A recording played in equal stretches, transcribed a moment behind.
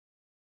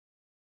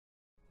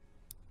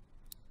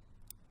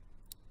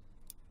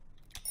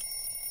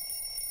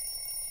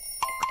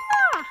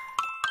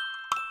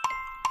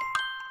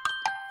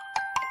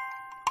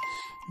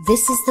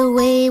This is the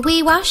way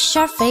we wash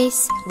our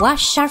face,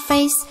 wash our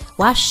face,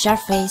 wash our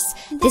face.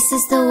 This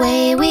is the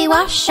way we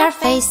wash our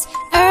face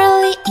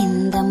early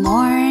in the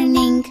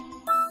morning.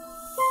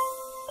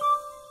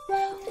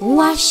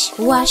 Wash,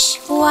 wash,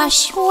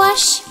 wash,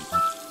 wash.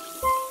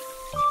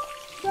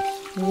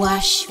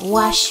 Wash,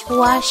 wash,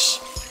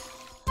 wash.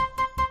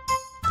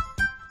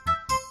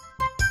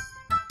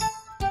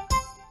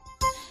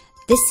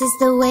 This is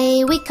the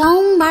way we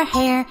comb our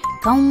hair,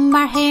 comb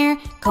our hair,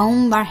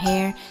 comb our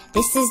hair.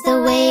 This is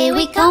the way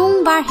we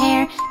comb our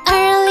hair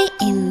early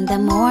in the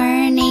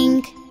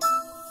morning.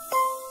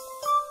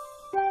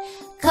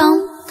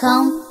 Comb,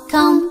 comb,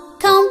 comb,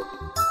 comb.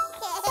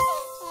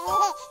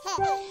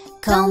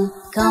 Comb,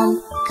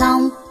 comb,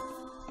 comb.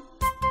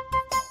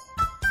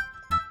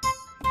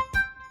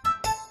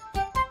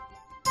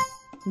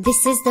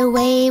 This is the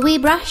way we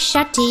brush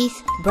our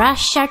teeth,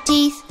 brush our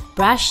teeth,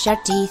 brush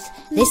our teeth.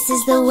 This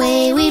is the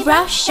way we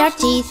brush our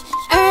teeth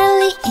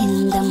early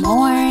in the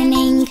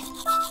morning.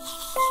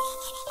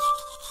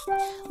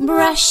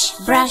 Brush,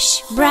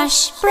 brush,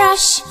 brush,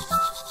 brush.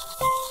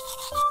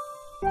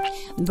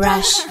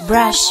 Brush,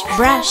 brush,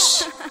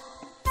 brush.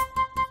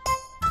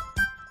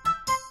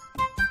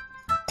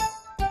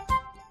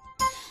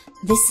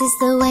 This is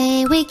the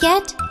way we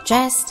get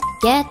dressed,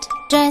 get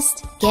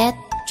dressed, get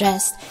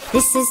dressed.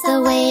 This is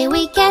the way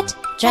we get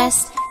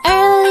dressed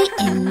early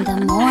in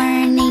the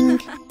morning.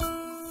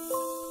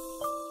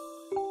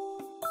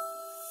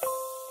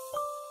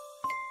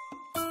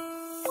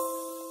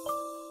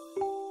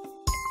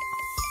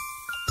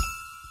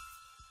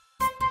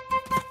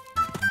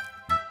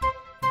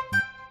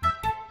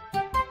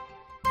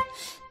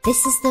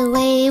 This is the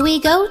way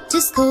we go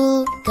to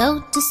school, go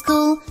to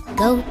school,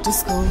 go to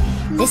school.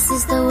 This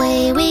is the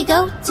way we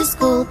go to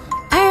school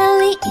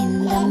early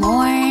in the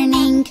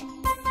morning.